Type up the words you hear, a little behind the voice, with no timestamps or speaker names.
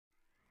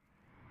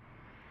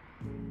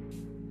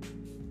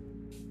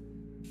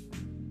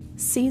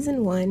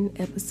Season 1,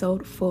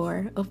 Episode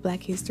 4 of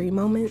Black History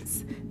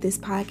Moments. This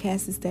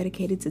podcast is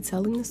dedicated to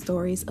telling the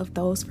stories of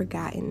those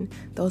forgotten,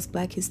 those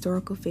Black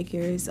historical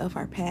figures of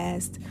our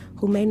past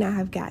who may not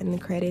have gotten the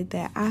credit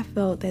that I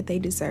felt that they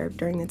deserved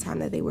during the time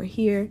that they were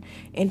here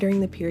and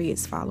during the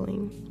periods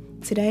following.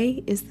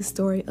 Today is the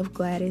story of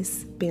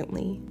Gladys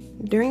Bentley.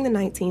 During the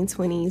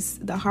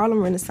 1920s, the Harlem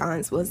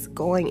Renaissance was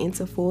going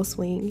into full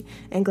swing,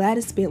 and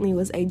Gladys Bentley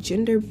was a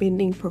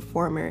gender-bending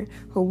performer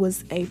who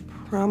was a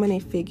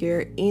prominent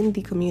figure in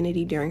the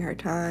community during her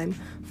time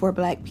for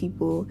Black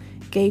people,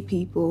 gay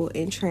people,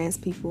 and trans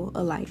people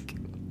alike.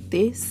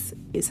 This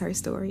is her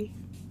story.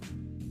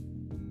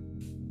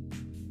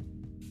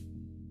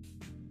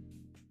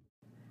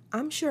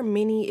 I'm sure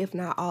many, if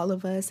not all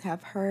of us,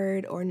 have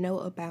heard or know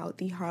about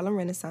the Harlem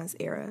Renaissance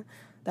era.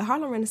 The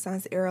Harlem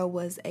Renaissance era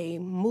was a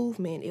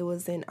movement. It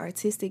was an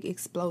artistic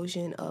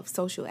explosion of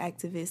social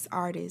activists,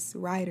 artists,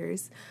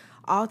 writers,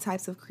 all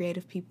types of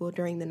creative people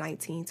during the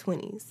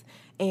 1920s.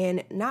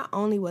 And not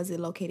only was it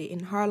located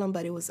in Harlem,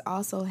 but it was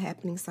also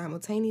happening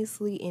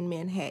simultaneously in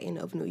Manhattan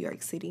of New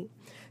York City.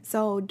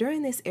 So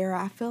during this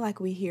era, I feel like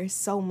we hear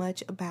so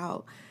much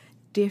about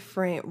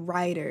different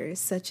writers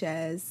such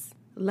as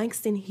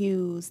Langston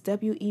Hughes,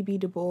 W.E.B.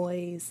 Du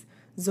Bois,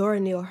 Zora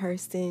Neale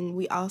Hurston.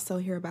 We also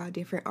hear about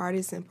different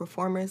artists and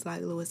performers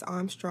like Louis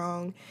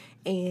Armstrong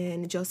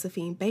and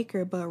Josephine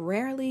Baker, but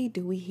rarely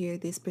do we hear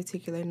this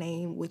particular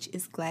name, which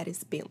is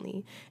Gladys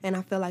Bentley. And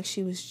I feel like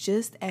she was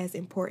just as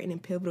important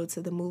and pivotal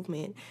to the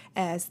movement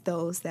as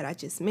those that I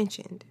just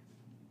mentioned.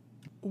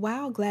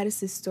 While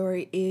Gladys's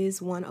story is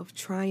one of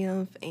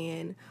triumph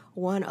and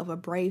one of a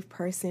brave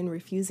person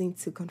refusing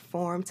to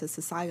conform to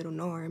societal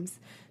norms,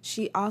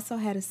 she also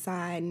had a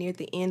side near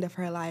the end of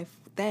her life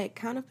that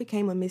kind of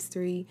became a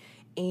mystery,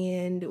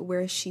 and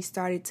where she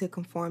started to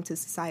conform to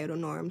societal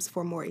norms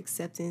for more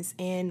acceptance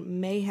and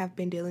may have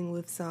been dealing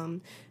with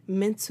some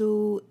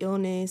mental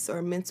illness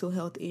or mental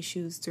health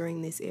issues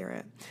during this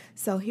era.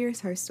 So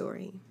here's her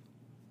story.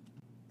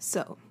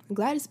 So,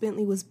 Gladys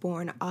Bentley was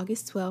born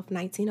August 12,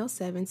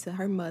 1907 to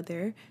her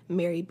mother,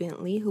 Mary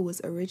Bentley, who was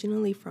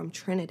originally from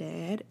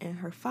Trinidad, and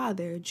her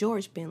father,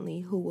 George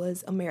Bentley, who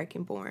was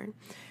American-born.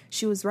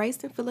 She was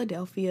raised in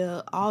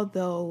Philadelphia,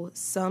 although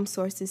some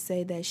sources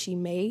say that she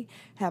may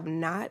have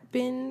not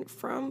been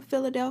from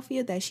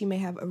Philadelphia, that she may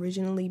have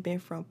originally been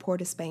from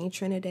Port of Spain,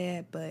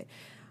 Trinidad, but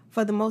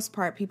for the most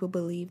part, people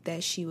believe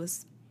that she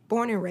was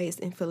born and raised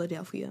in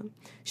Philadelphia.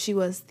 She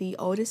was the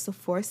oldest of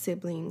 4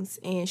 siblings,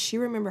 and she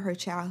remembered her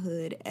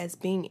childhood as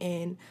being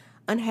an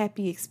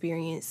unhappy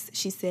experience.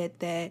 She said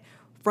that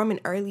from an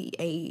early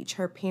age,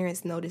 her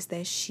parents noticed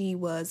that she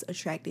was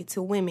attracted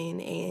to women,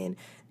 and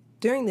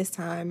during this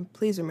time,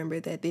 please remember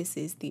that this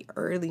is the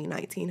early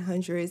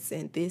 1900s,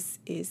 and this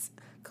is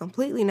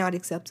completely not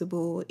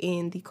acceptable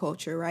in the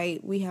culture,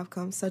 right? We have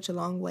come such a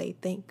long way,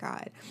 thank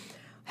God.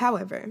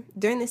 However,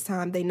 during this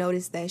time, they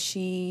noticed that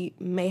she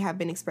may have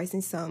been expressing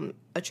some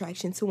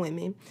attraction to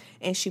women,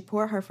 and she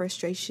poured her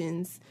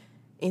frustrations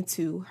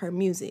into her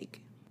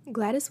music.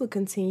 Gladys would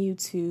continue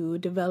to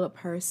develop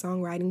her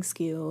songwriting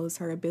skills,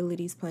 her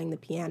abilities playing the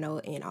piano,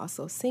 and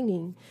also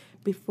singing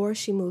before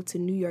she moved to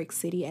New York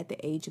City at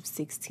the age of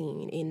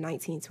 16 in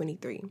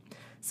 1923.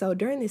 So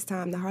during this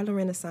time, the Harlem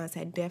Renaissance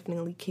had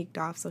definitely kicked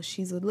off, so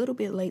she's a little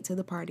bit late to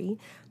the party,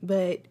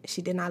 but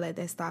she did not let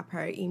that stop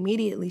her.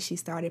 Immediately, she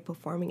started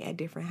performing at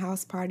different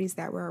house parties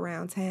that were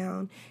around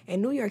town,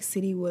 and New York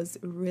City was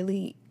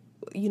really,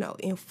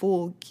 in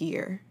full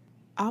gear.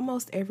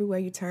 Almost everywhere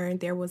you turn,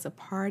 there was a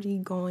party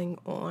going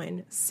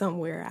on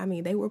somewhere. I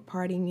mean, they were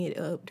partying it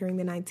up during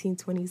the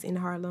 1920s in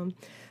Harlem.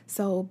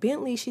 So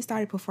Bentley, she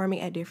started performing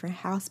at different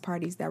house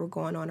parties that were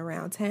going on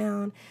around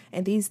town,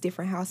 and these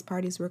different house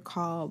parties were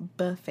called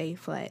buffet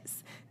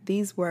flats.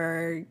 These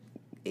were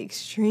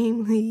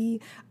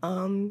extremely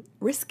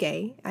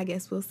risque, I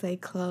guess we'll say,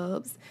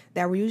 clubs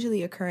that were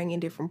usually occurring in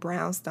different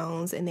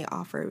brownstones, and they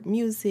offered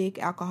music,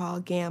 alcohol,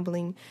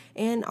 gambling,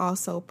 and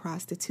also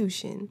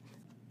prostitution.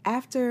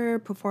 After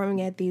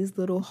performing at these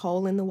little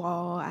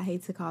hole-in-the-wall, I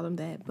hate to call them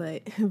that,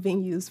 but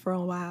venues for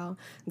a while,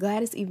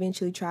 Gladys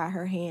eventually tried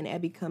her hand at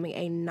becoming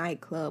a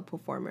nightclub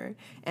performer.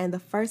 And the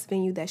first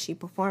venue that she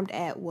performed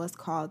at was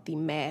called the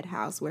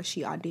Madhouse, where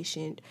she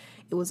auditioned.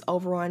 It was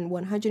over on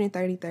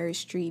 133rd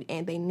Street,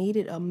 and they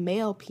needed a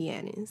male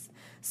pianist.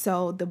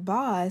 So the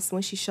boss,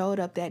 when she showed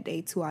up that day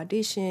to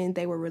audition,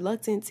 they were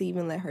reluctant to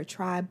even let her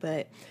try,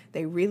 but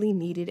they really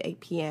needed a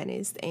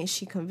pianist, and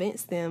she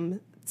convinced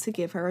them to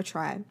give her a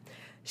try.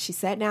 She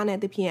sat down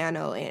at the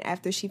piano, and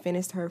after she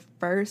finished her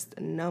first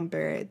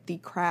number, the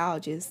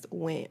crowd just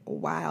went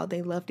wild.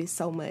 They loved it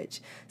so much.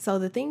 So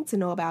the thing to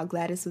know about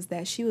Gladys was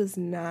that she was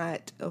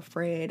not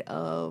afraid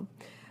of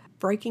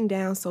breaking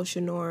down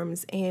social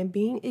norms and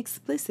being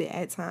explicit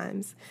at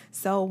times.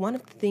 So one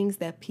of the things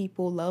that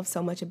people loved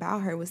so much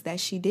about her was that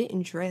she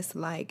didn't dress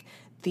like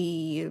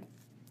the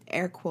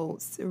air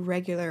quotes,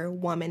 regular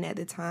woman at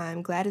the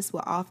time, Gladys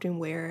would often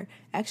wear,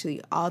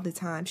 actually all the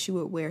time, she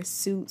would wear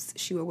suits.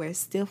 She would wear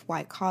stiff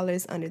white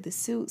collars under the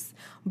suits,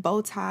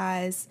 bow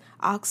ties,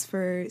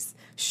 Oxfords,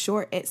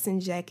 short Edson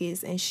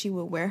jackets, and she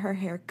would wear her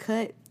hair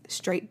cut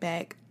straight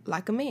back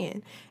like a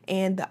man.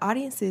 And the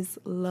audiences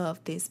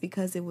loved this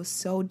because it was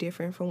so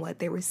different from what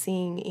they were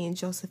seeing in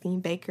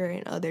Josephine Baker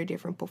and other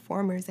different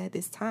performers at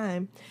this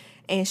time.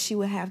 And she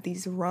would have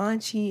these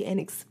raunchy and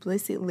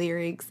explicit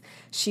lyrics.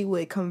 She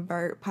would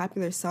convert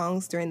popular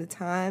songs during the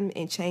time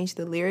and change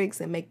the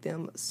lyrics and make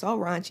them so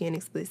raunchy and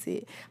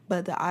explicit.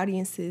 But the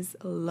audiences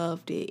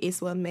loved it.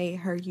 It's what made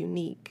her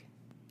unique.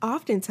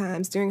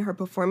 Oftentimes during her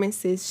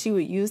performances, she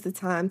would use the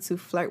time to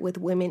flirt with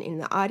women in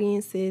the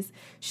audiences.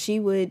 She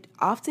would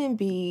often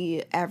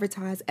be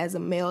advertised as a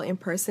male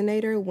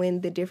impersonator when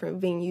the different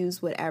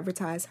venues would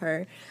advertise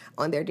her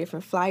on their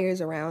different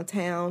flyers around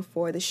town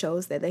for the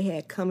shows that they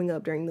had coming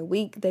up during the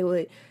week. They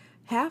would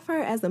have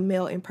her as a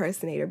male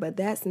impersonator, but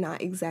that's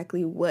not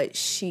exactly what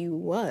she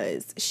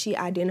was. She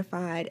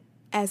identified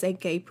as a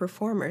gay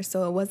performer.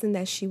 So it wasn't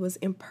that she was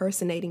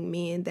impersonating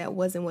men. That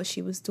wasn't what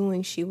she was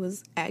doing. She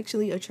was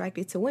actually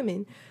attracted to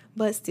women.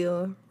 But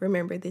still,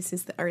 remember, this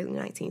is the early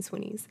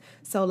 1920s.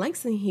 So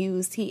Langston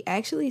Hughes, he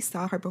actually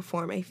saw her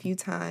perform a few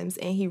times,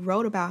 and he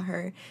wrote about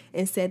her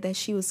and said that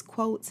she was,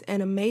 quote, an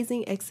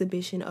amazing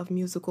exhibition of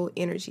musical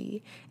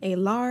energy, a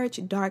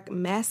large, dark,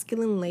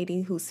 masculine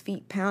lady whose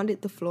feet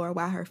pounded the floor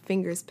while her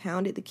fingers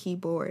pounded the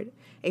keyboard,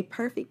 a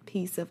perfect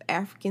piece of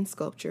African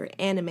sculpture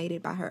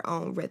animated by her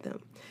own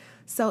rhythm.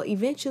 So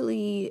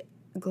eventually,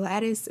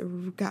 Gladys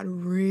got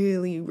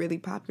really, really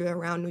popular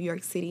around New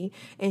York City,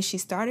 and she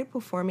started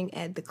performing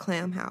at the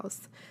Clam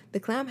House. The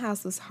Clam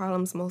House was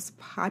Harlem's most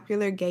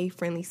popular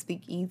gay-friendly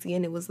speakeasy,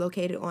 and it was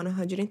located on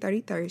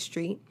 133rd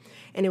Street,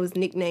 and it was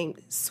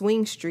nicknamed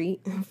Swing Street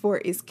for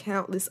its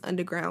countless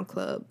underground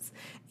clubs.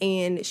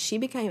 And she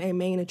became a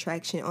main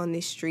attraction on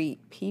this street.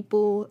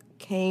 People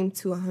came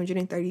to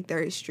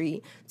 133rd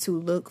Street to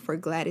look for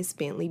Gladys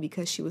Bentley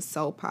because she was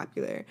so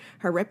popular.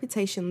 Her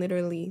reputation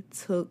literally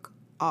took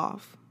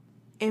off.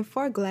 And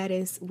for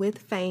Gladys, with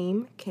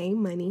fame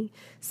came money.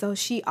 So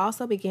she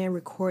also began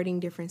recording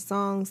different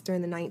songs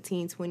during the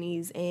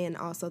 1920s and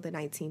also the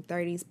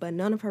 1930s, but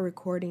none of her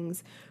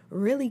recordings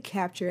really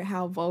captured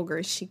how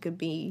vulgar she could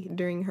be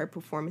during her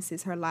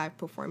performances, her live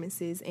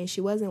performances, and she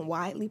wasn't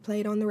widely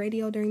played on the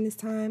radio during this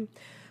time.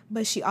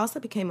 But she also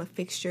became a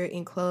fixture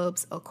in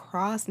clubs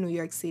across New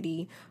York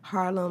City,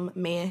 Harlem,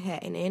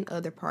 Manhattan, and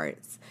other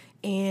parts.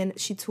 And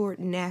she toured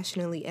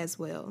nationally as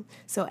well.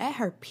 So at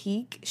her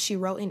peak, she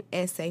wrote an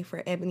essay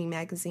for Ebony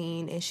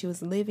magazine, and she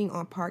was living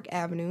on Park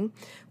Avenue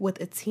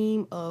with a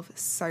team of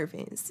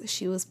servants.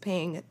 She was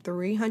paying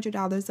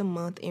 $300 a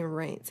month in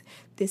rent.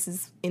 This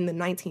is in the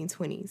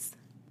 1920s.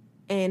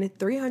 And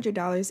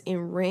 $300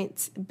 in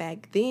rent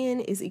back then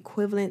is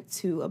equivalent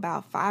to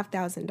about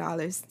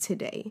 $5,000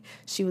 today.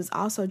 She was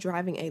also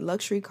driving a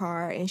luxury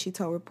car, and she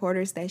told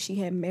reporters that she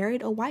had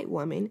married a white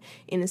woman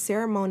in a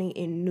ceremony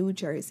in New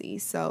Jersey.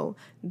 So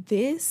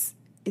this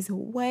is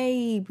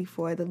way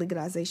before the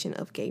legalization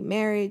of gay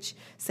marriage,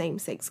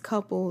 same-sex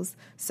couples.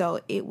 So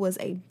it was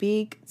a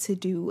big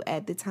to-do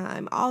at the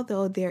time.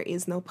 Although there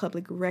is no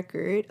public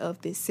record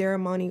of this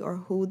ceremony or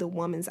who the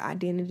woman's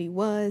identity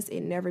was, it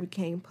never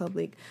became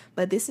public.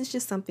 But this is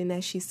just something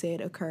that she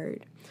said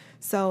occurred.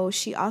 So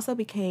she also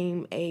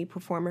became a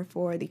performer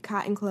for the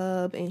Cotton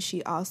Club, and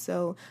she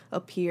also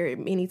appeared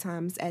many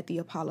times at the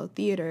Apollo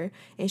Theater,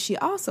 and she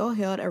also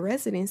held a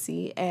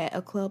residency at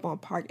a club on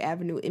Park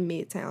Avenue in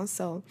Midtown.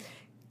 So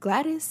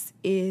Gladys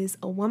is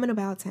a woman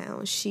about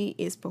town. She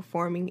is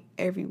performing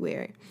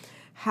everywhere.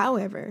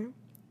 However,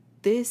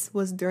 this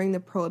was during the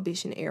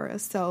Prohibition era,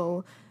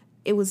 so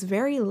it was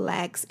very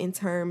lax in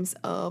terms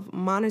of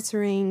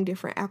monitoring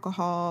different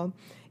alcohol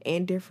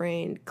and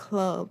different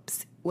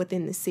clubs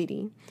within the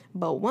city.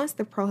 But once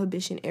the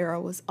Prohibition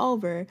era was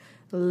over,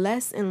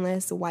 less and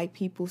less white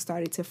people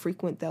started to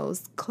frequent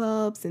those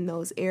clubs in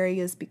those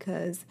areas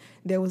because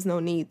there was no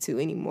need to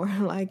anymore.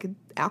 Like,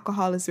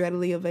 alcohol is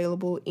readily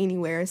available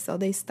anywhere, so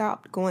they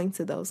stopped going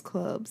to those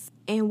clubs.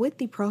 And with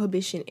the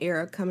Prohibition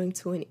era coming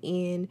to an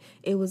end,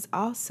 it was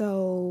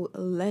also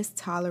less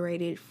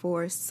tolerated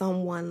for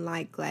someone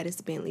like Gladys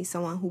Bentley,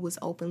 someone who was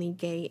openly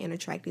gay and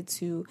attracted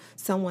to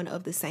someone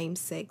of the same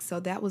sex.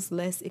 So that was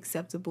less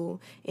acceptable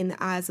in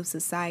the eyes of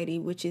society,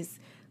 which is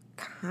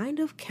kind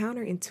of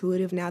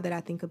counterintuitive now that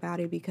I think about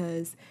it,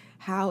 because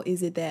how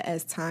is it that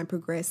as time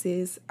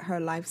progresses, her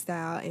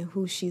lifestyle and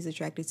who she's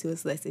attracted to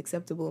is less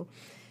acceptable?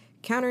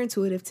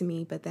 Counterintuitive to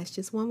me, but that's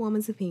just one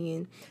woman's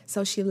opinion.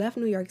 So she left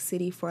New York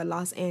City for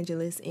Los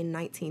Angeles in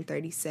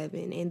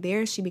 1937, and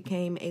there she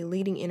became a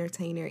leading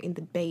entertainer in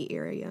the Bay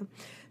Area.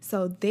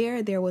 So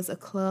there was a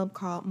club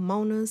called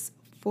Mona's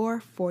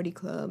 440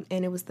 Club,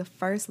 and it was the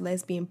first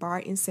lesbian bar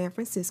in San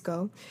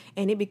Francisco,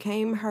 and it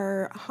became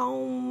her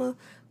home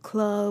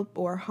club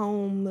or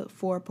home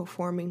for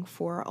performing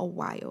for a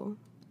while.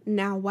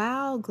 Now,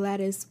 while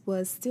Gladys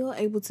was still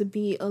able to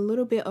be a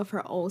little bit of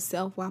her old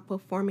self while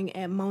performing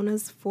at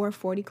Mona's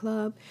 440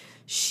 Club,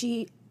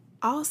 she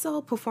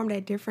also performed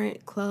at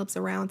different clubs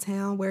around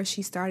town where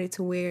she started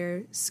to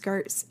wear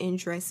skirts and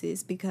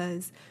dresses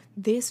because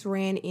this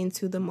ran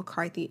into the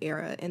McCarthy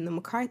era. And the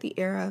McCarthy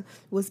era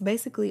was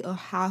basically a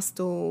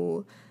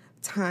hostile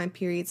time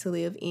period to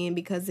live in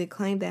because it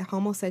claimed that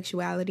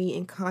homosexuality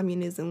and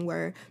communism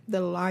were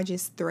the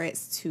largest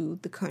threats to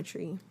the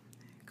country.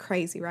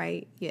 Crazy,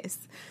 right? Yes.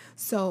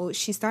 So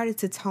she started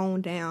to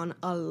tone down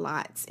a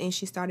lot and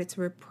she started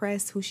to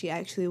repress who she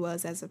actually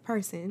was as a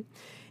person.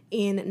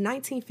 In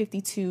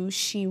 1952,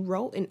 she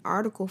wrote an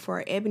article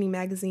for Ebony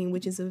magazine,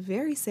 which is a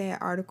very sad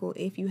article.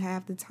 If you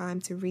have the time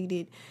to read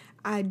it,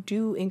 I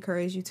do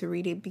encourage you to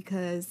read it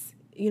because,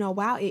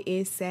 while it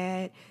is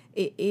sad,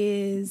 it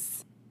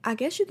is, I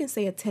guess you can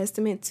say, a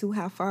testament to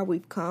how far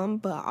we've come,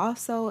 but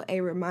also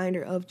a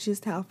reminder of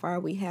just how far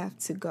we have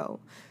to go.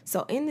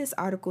 So in this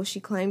article,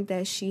 she claimed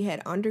that she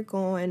had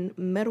undergone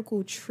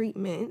medical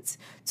treatment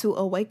to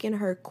awaken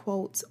her,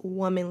 quote,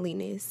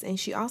 womanliness. And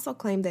she also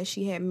claimed that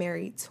she had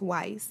married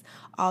twice,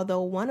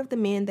 although one of the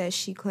men that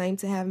she claimed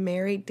to have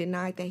married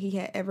denied that he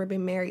had ever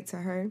been married to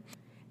her.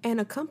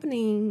 And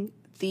accompanying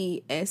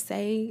the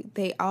essay,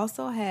 they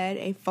also had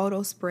a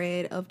photo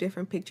spread of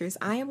different pictures.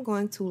 I am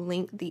going to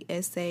link the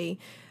essay.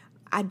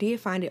 I did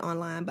find it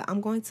online, but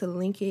I'm going to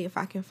link it, if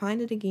I can find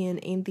it again,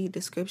 in the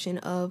description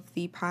of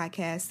the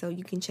podcast so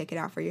you can check it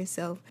out for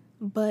yourself.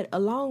 But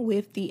along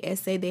with the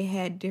essay, they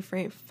had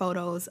different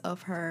photos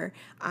of her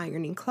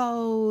ironing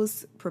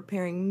clothes,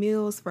 preparing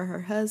meals for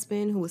her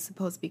husband who was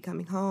supposed to be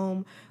coming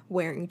home,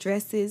 wearing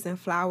dresses and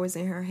flowers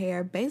in her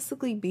hair,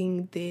 basically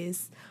being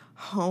this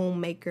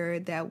homemaker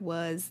that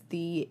was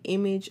the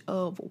image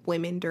of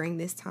women during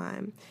this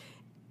time.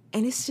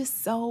 And it's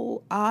just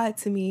so odd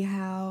to me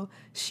how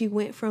she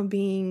went from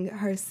being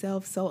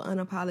herself so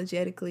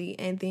unapologetically,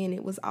 and then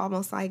it was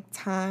almost like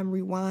time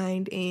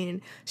rewind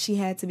and she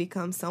had to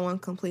become someone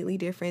completely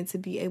different to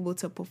be able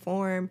to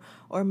perform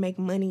or make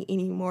money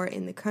anymore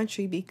in the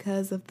country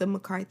because of the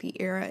McCarthy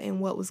era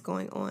and what was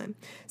going on.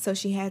 So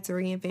she had to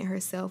reinvent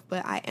herself.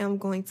 But I am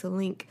going to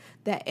link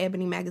that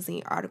Ebony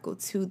magazine article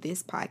to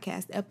this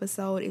podcast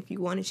episode if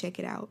you want to check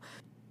it out.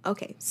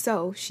 Okay,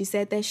 so she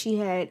said that she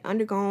had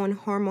undergone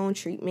hormone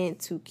treatment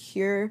to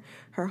cure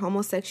her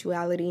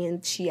homosexuality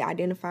and she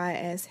identified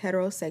as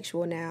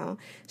heterosexual now.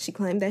 She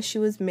claimed that she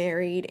was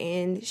married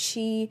and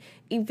she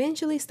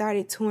eventually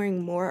started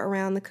touring more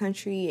around the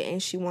country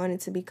and she wanted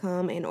to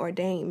become an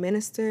ordained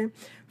minister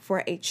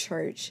for a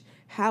church.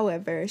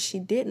 However, she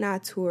did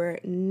not tour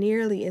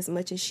nearly as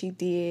much as she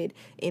did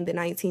in the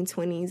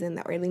 1920s and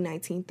the early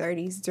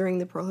 1930s during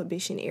the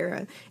Prohibition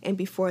era and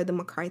before the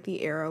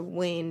McCarthy era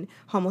when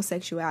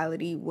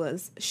homosexuality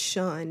was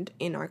shunned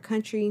in our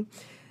country.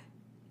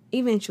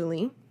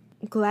 Eventually,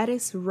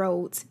 Gladys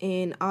wrote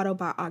an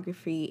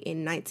autobiography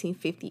in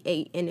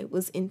 1958 and it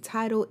was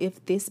entitled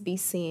If This Be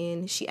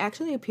Sin. She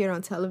actually appeared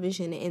on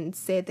television and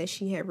said that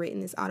she had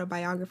written this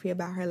autobiography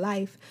about her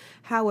life.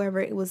 However,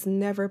 it was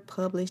never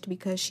published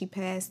because she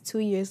passed 2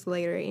 years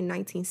later in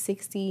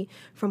 1960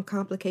 from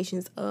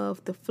complications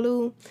of the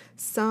flu.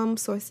 Some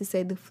sources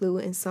say the flu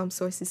and some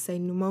sources say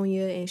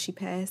pneumonia, and she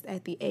passed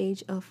at the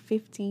age of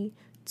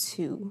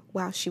 52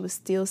 while she was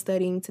still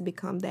studying to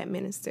become that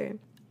minister.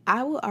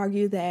 I will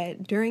argue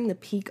that during the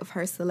peak of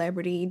her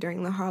celebrity,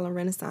 during the Harlem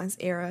Renaissance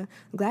era,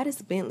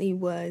 Gladys Bentley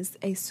was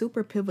a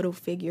super pivotal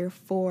figure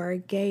for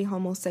gay,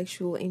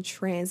 homosexual, and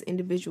trans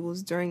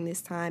individuals during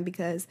this time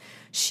because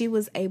she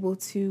was able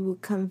to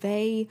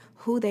convey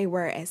who they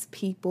were as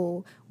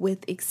people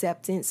with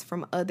acceptance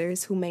from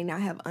others who may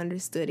not have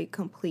understood it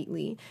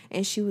completely.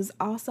 And she was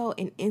also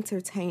an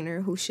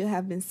entertainer who should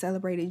have been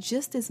celebrated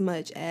just as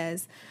much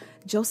as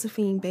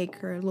Josephine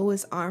Baker,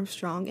 Louis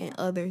Armstrong, and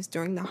others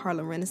during the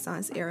Harlem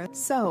Renaissance era.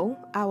 So,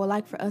 I would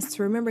like for us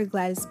to remember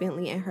Gladys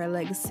Bentley and her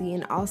legacy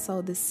and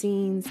also the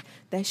scenes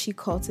that she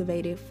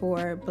cultivated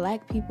for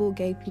Black people,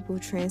 gay people,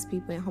 trans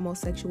people, and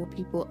homosexual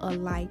people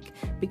alike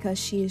because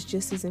she is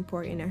just as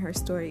important and her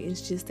story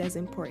is just as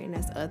important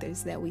as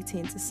others that we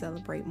tend to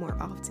celebrate more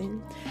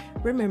often.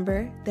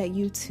 Remember that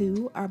you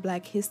too are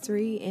Black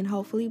history, and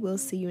hopefully we'll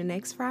see you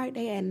next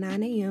Friday at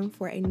 9 a.m.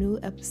 for a new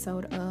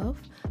episode of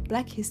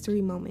Black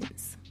History Moments.